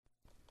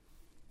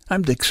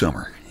I'm Dick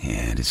Summer,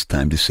 and it's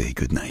time to say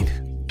goodnight.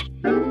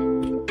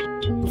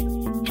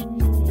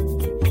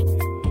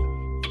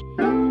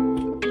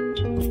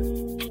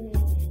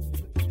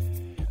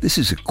 This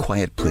is a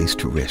quiet place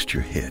to rest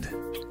your head,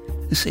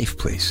 a safe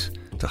place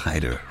to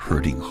hide a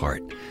hurting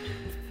heart,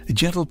 a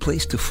gentle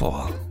place to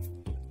fall.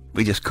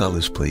 We just call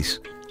this place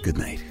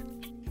goodnight.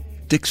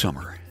 Dick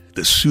Summer,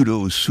 the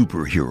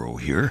pseudo-superhero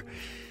here.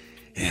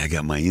 I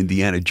got my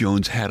Indiana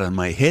Jones hat on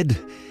my head,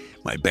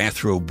 my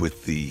bathrobe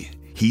with the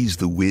He's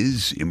the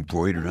Wiz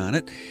embroidered on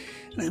it,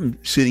 and I'm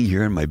sitting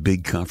here in my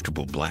big,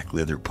 comfortable black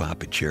leather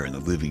papa chair in the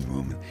living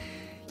room.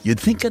 You'd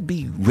think I'd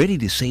be ready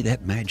to say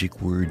that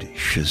magic word,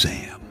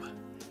 Shazam.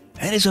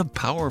 That is a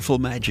powerful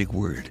magic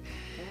word.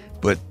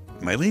 But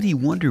my lady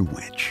Wonder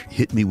Wench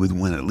hit me with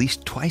one at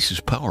least twice as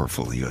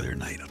powerful the other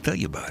night. I'll tell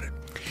you about it.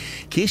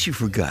 In case you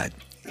forgot,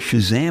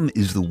 Shazam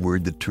is the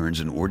word that turns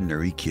an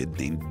ordinary kid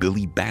named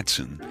Billy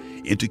Batson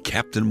into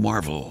Captain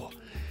Marvel.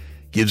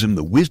 Gives him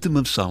the wisdom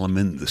of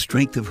Solomon, the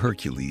strength of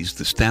Hercules,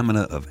 the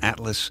stamina of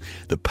Atlas,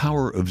 the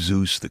power of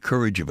Zeus, the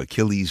courage of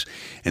Achilles,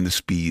 and the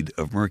speed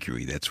of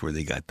Mercury. That's where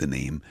they got the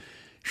name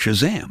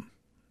Shazam.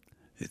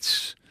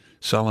 It's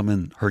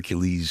Solomon,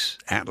 Hercules,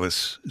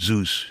 Atlas,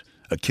 Zeus,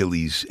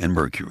 Achilles, and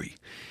Mercury.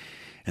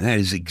 And that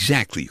is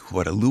exactly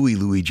what a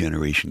Louie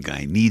generation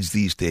guy needs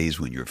these days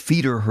when your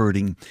feet are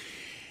hurting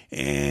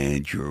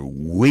and you're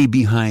way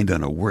behind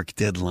on a work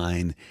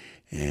deadline.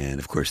 And,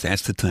 of course,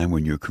 that's the time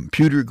when your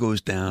computer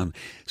goes down.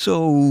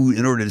 So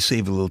in order to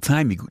save a little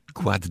time, you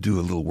go out to do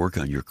a little work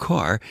on your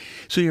car.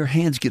 So your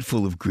hands get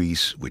full of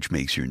grease, which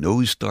makes your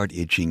nose start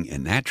itching,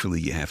 and naturally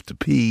you have to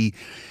pee,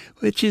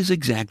 which is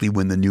exactly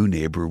when the new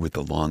neighbor with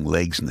the long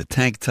legs and the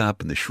tank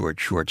top and the short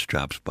shorts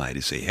drops by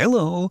to say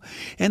hello,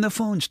 and the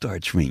phone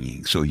starts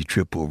ringing. So you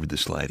trip over the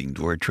sliding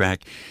door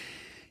track.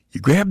 You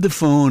grab the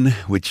phone,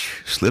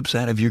 which slips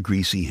out of your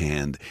greasy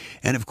hand,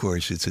 and, of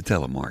course, it's a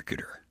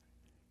telemarketer.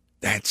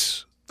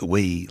 That's the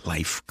way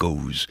life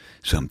goes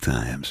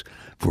sometimes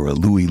for a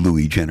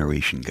Louie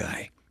generation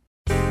guy.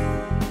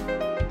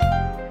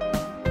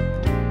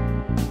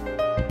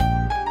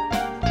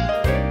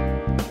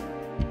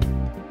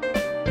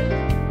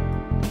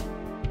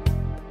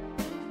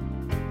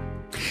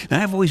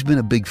 Now, I've always been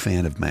a big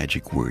fan of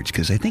magic words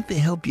because I think they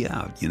help you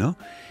out, you know?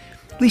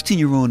 At least in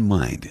your own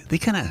mind. They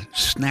kind of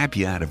snap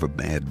you out of a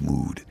bad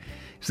mood.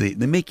 They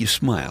make you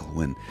smile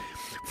when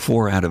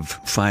 4 out of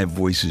 5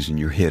 voices in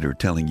your head are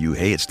telling you,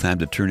 hey, it's time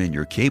to turn in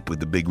your cape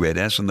with the big red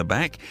S on the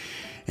back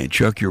and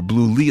chuck your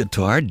blue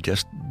leotard.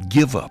 Just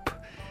give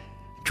up.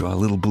 Draw a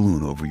little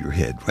balloon over your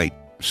head, right?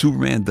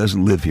 Superman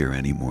doesn't live here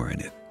anymore in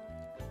it.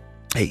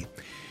 Hey,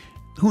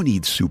 who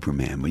needs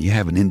Superman when you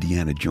have an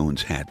Indiana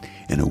Jones hat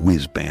and a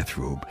whiz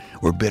bathrobe?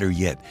 Or better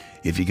yet,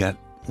 if you got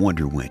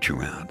Wonder Wench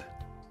around.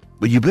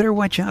 But you better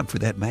watch out for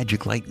that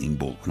magic lightning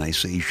bolt when I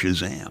say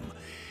Shazam.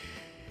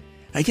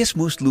 I guess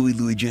most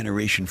Louie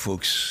generation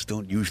folks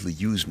don't usually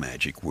use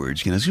magic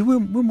words, you know, so we're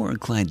more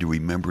inclined to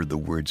remember the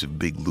words of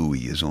Big Louie,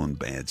 his own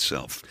bad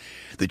self,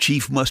 the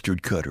chief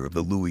mustard cutter of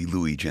the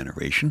Louie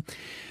generation,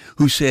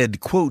 who said,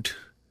 quote,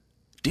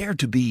 dare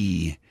to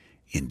be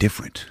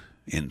indifferent,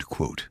 end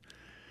quote.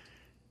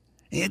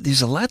 And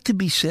there's a lot to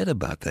be said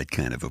about that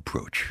kind of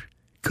approach.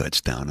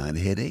 Cuts down on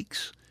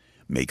headaches,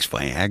 makes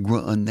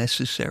Viagra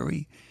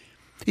unnecessary,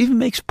 even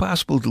makes it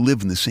possible to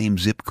live in the same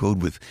zip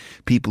code with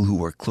people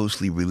who are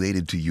closely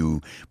related to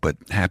you but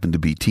happen to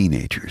be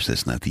teenagers.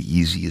 That's not the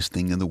easiest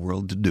thing in the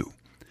world to do.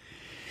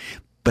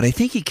 But I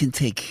think it can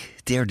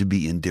take dare to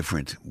be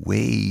indifferent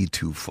way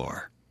too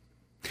far.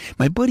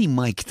 My buddy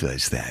Mike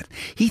does that.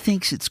 He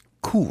thinks it's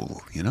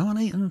cool, you know,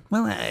 and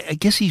I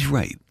guess he's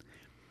right.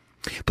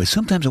 But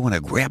sometimes I want to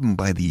grab him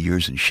by the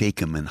ears and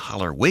shake him and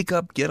holler, wake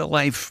up, get a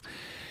life,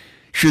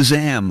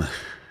 Shazam.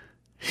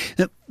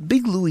 Now,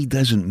 Big Louie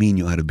doesn't mean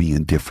you ought to be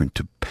indifferent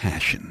to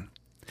passion.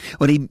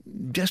 What he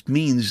just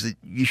means that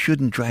you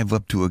shouldn't drive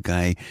up to a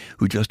guy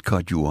who just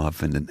cut you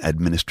off and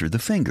administer the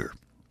finger.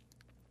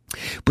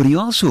 But he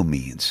also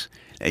means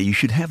that you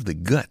should have the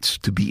guts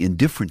to be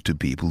indifferent to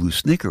people who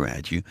snicker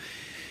at you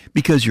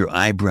because your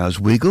eyebrows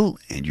wiggle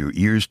and your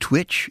ears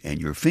twitch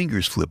and your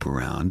fingers flip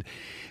around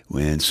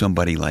when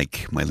somebody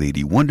like my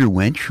lady Wonder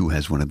Wench, who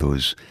has one of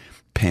those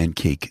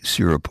pancake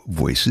syrup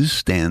voices,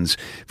 stands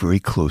very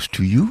close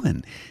to you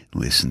and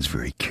listens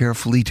very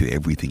carefully to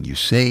everything you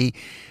say,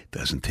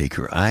 doesn't take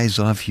her eyes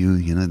off you,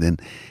 you know, then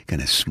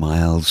kind of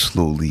smiles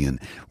slowly and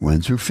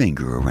runs her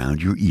finger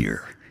around your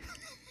ear.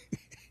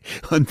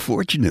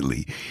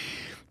 Unfortunately,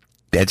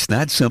 that's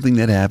not something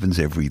that happens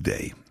every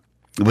day.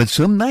 But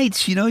some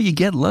nights, you know, you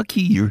get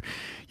lucky. You're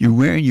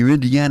wearing your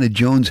Indiana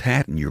Jones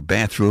hat and your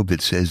bathrobe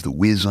that says The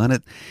Wiz on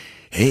it.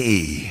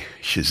 Hey,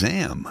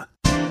 Shazam.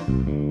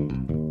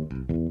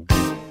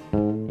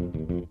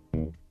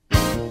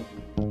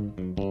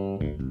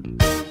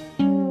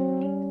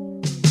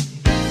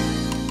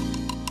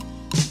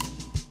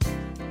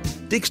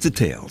 Dick's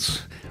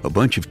Details, a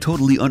bunch of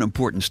totally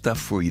unimportant stuff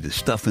for you to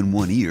stuff in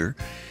one ear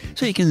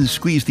so you can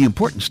squeeze the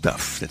important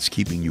stuff that's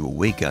keeping you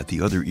awake out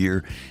the other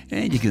ear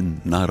and you can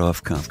nod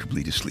off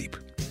comfortably to sleep.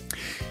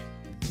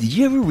 Did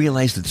you ever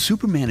realize that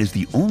Superman is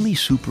the only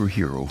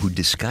superhero who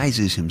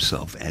disguises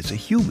himself as a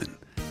human?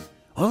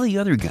 All the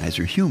other guys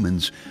are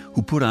humans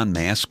who put on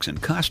masks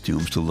and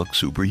costumes to look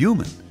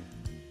superhuman.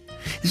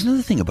 There's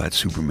another thing about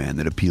Superman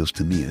that appeals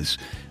to me as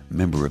a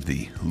member of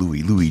the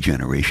Louie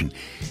generation.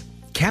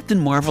 Captain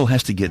Marvel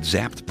has to get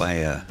zapped by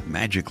a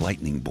magic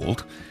lightning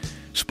bolt.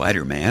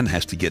 Spider-Man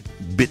has to get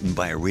bitten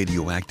by a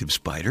radioactive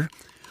spider.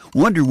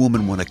 Wonder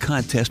Woman won a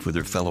contest with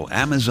her fellow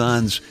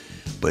Amazons.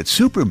 But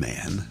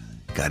Superman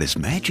got his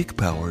magic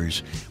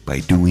powers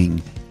by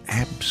doing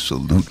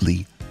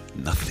absolutely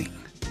nothing.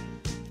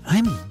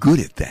 I'm good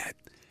at that.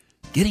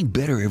 Getting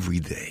better every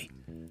day.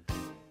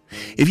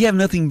 If you have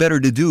nothing better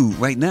to do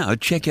right now,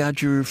 check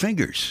out your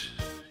fingers.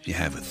 You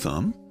have a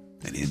thumb,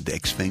 an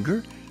index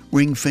finger,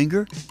 ring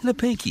finger, and a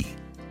pinky.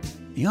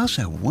 You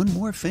also have one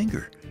more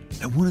finger.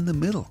 That one in the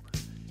middle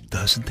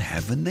doesn't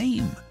have a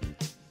name.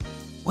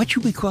 What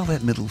should we call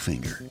that middle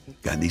finger?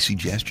 Got any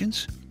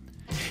suggestions?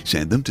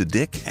 Send them to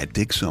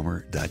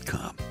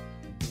dick@dicksummer.com.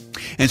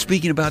 And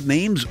speaking about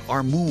names,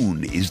 our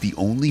moon is the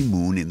only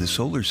moon in the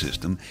solar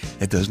system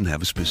that doesn't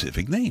have a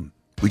specific name.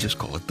 We just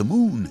call it the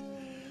moon.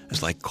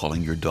 It's like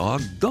calling your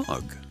dog,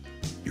 dog.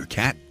 Your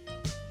cat,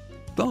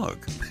 dog.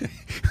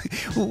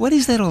 Well, what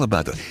is that all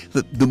about?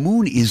 The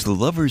moon is the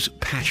lover's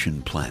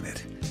passion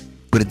planet,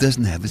 but it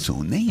doesn't have its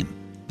own name.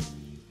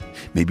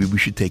 Maybe we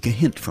should take a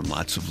hint from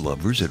lots of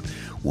lovers at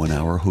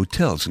one-hour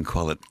hotels and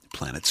call it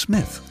Planet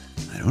Smith.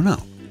 I don't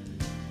know.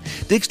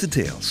 Dick's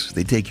Details.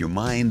 They take your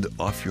mind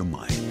off your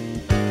mind.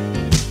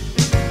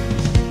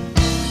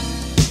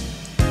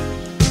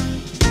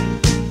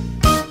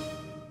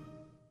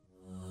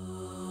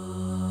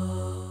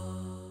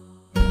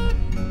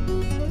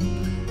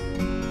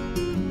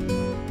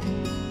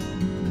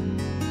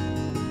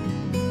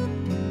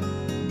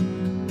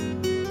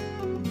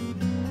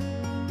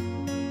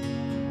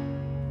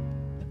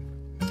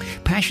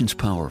 Passion's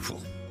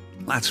powerful.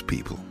 Lots of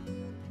people.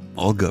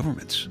 All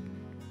governments.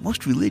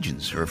 Most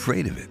religions are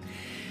afraid of it.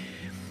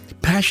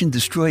 Passion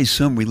destroys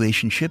some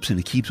relationships and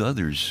it keeps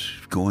others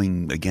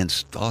going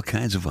against all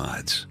kinds of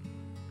odds.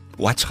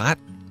 What's hot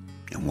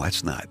and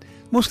what's not?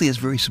 Mostly it's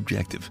very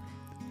subjective.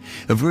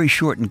 A very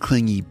short and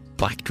clingy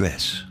black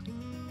dress.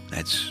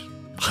 That's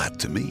hot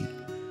to me.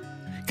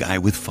 Guy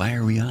with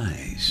fiery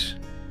eyes.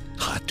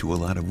 Hot to a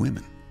lot of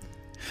women.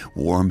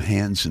 Warm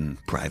hands in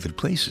private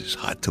places.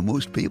 Hot to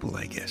most people,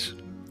 I guess.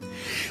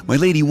 My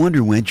lady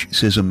Wonder Wench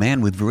says a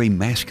man with very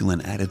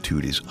masculine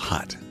attitude is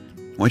hot.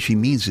 What she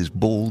means is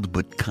bold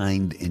but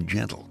kind and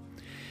gentle.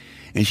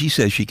 And she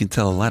says she can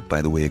tell a lot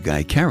by the way a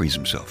guy carries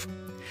himself.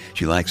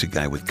 She likes a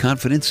guy with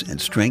confidence and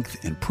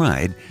strength and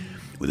pride,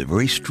 with a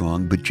very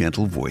strong but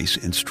gentle voice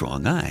and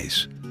strong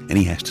eyes. And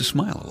he has to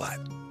smile a lot.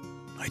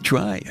 I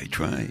try.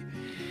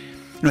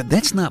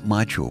 That's not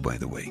macho, by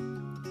the way.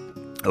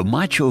 A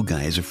macho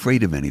guy is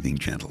afraid of anything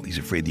gentle. He's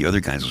afraid the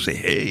other guys will say,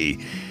 hey,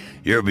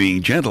 you're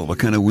being gentle. What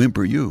kind of wimp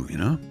are you,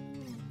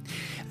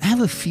 I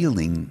have a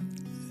feeling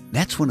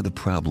that's one of the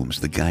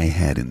problems the guy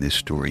had in this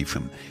story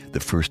from the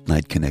First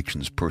Night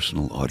Connections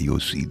personal audio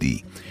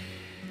CD.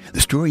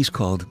 The story is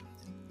called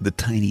The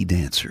Tiny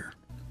Dancer.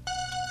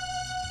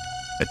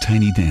 A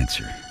tiny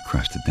dancer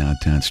crossed a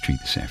downtown street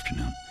this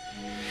afternoon.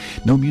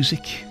 No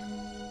music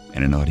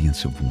and an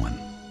audience of one.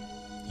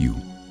 You.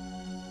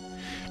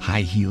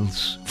 High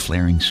heels,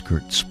 flaring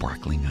skirt,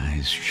 sparkling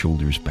eyes,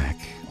 shoulders back,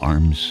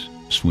 arms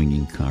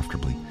swinging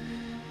comfortably.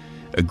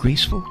 A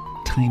graceful,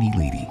 tiny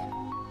lady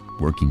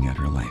working at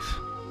her life.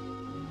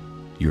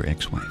 Your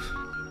ex-wife.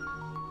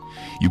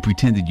 You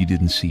pretended you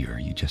didn't see her.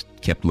 You just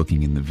kept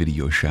looking in the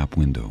video shop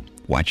window,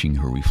 watching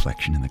her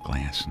reflection in the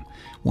glass and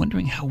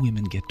wondering how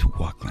women get to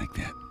walk like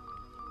that.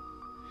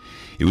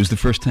 It was the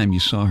first time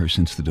you saw her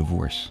since the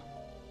divorce.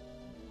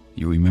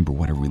 You remember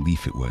what a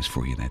relief it was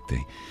for you that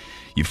day.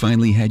 You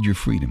finally had your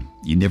freedom.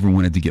 You never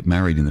wanted to get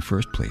married in the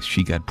first place.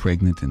 She got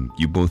pregnant and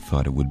you both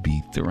thought it would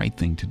be the right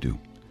thing to do.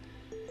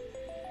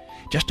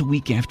 Just a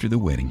week after the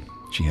wedding,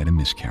 she had a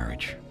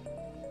miscarriage.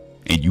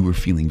 And you were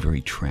feeling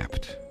very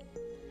trapped.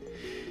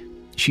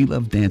 She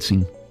loved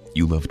dancing.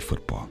 You loved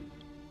football.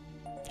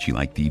 She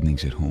liked the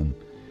evenings at home.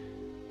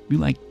 You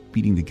liked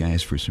beating the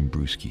guys for some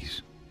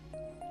brewskis.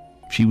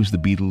 She was the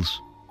Beatles.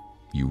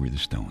 You were the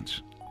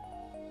Stones.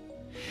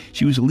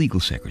 She was a legal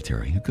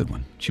secretary, a good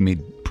one. She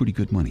made pretty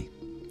good money.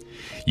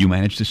 You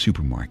managed a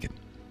supermarket.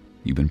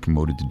 You've been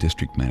promoted to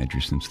district manager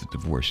since the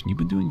divorce, and you've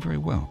been doing very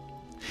well.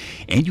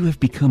 And you have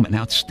become an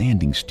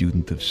outstanding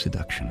student of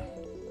seduction.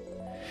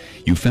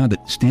 You found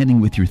that standing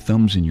with your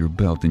thumbs in your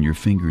belt and your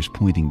fingers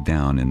pointing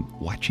down and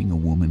watching a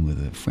woman with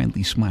a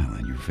friendly smile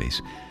on your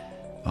face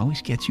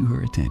always gets you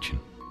her attention.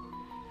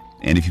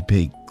 And if you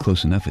pay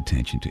close enough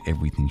attention to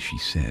everything she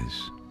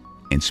says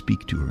and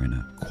speak to her in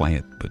a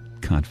quiet but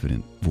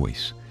confident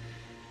voice,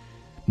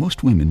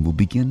 most women will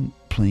begin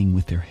playing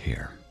with their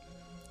hair.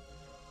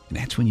 And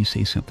that's when you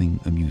say something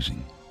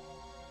amusing.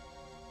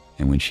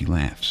 And when she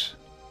laughs,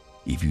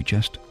 if you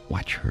just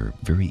watch her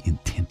very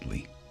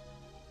intently,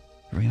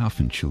 very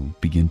often she'll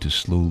begin to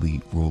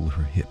slowly roll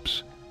her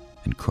hips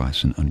and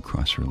cross and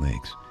uncross her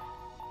legs.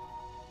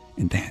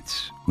 And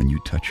that's when you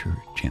touch her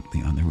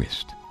gently on the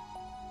wrist.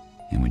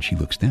 And when she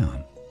looks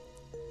down,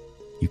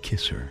 you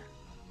kiss her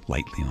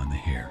lightly on the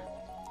hair.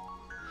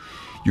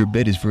 Your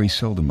bed is very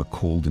seldom a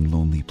cold and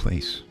lonely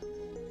place.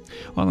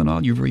 All in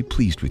all, you're very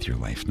pleased with your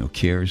life. No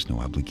cares, no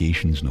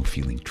obligations, no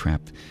feeling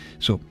trapped.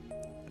 So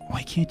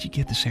why can't you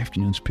get this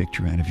afternoon's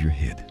picture out of your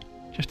head?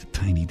 Just a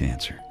tiny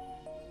dancer,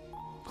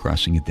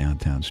 crossing a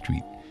downtown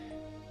street,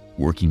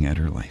 working at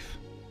her life.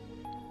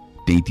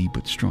 Dainty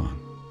but strong,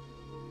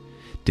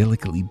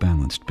 delicately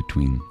balanced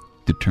between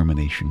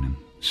determination and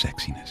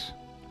sexiness.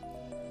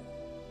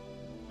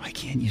 Why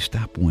can't you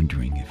stop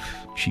wondering if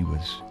she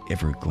was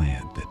ever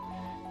glad that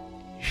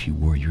she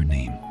wore your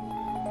name?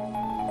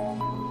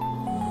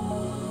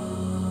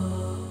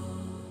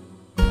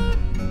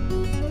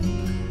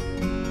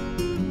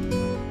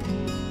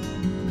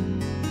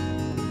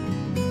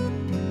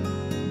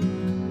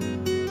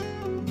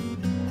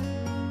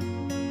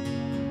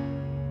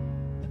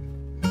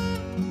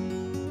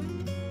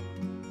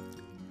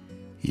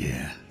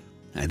 Yeah,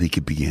 I think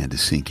it began to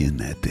sink in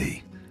that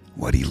day,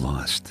 what he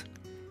lost.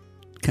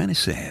 Kind of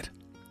sad.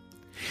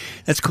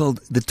 That's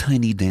called The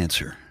Tiny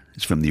Dancer.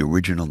 It's from the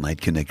original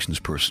Night Connections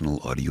personal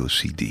audio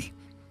CD.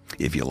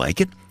 If you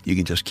like it, you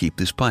can just keep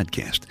this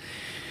podcast.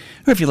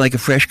 Or if you like a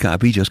fresh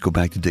copy, just go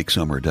back to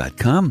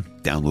dicksummer.com,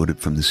 download it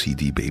from the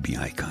CD Baby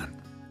icon.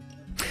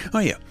 Oh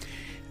yeah,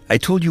 I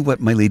told you what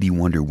my Lady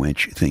Wonder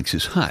Wench thinks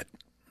is hot.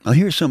 Now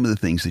here's some of the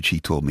things that she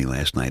told me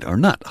last night are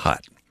not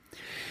hot.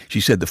 She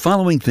said the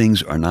following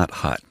things are not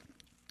hot: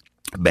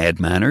 bad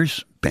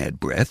manners, bad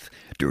breath,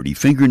 dirty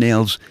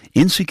fingernails,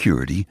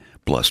 insecurity,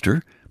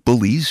 bluster,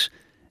 bullies,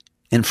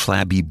 and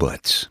flabby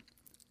butts.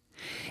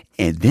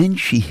 And then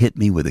she hit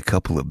me with a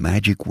couple of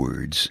magic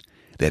words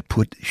that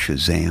put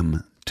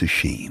Shazam to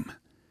shame.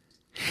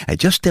 I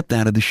just stepped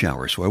out of the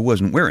shower, so I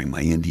wasn't wearing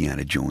my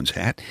Indiana Jones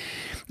hat,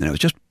 and I was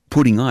just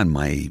putting on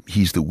my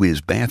He's the Wiz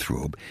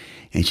bathrobe,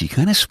 and she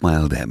kind of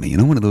smiled at me. You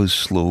know, one of those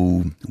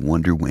slow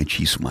Wonder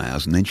Wenchy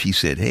smiles, and then she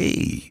said,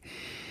 "Hey,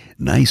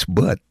 nice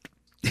butt."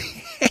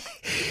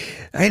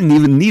 I didn't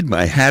even need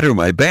my hat or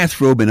my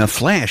bathrobe. In a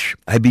flash,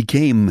 I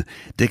became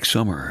Dick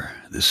Summer,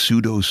 the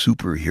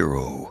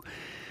pseudo-superhero.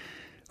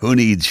 Who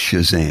needs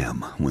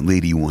Shazam when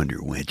Lady Wonder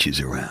Wench is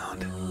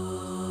around?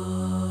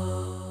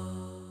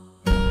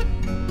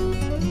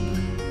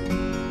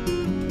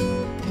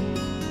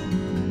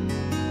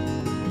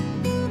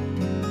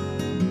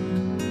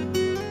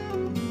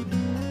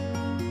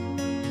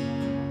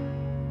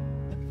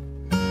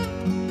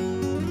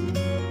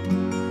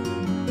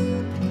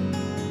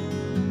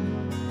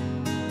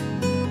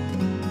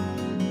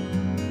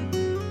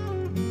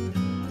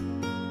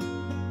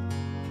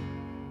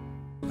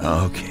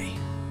 Okay,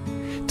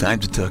 time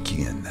to tuck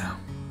you in now.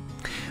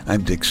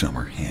 I'm Dick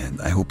Summer,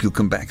 and I hope you'll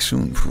come back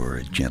soon for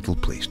a gentle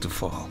place to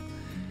fall.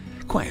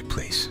 Quiet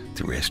place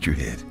to rest your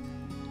head.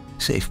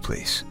 Safe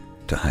place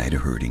to hide a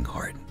hurting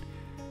heart.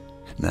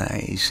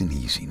 Nice and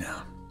easy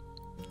now.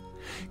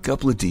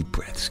 Couple of deep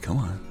breaths, come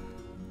on.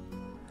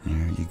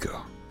 There you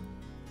go.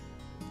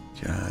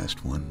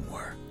 Just one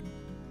more.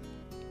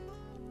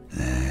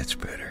 That's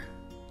better.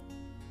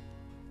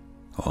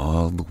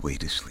 All the way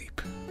to sleep.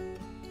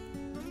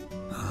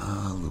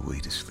 All the way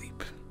to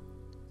sleep.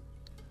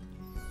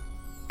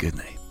 Good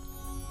night.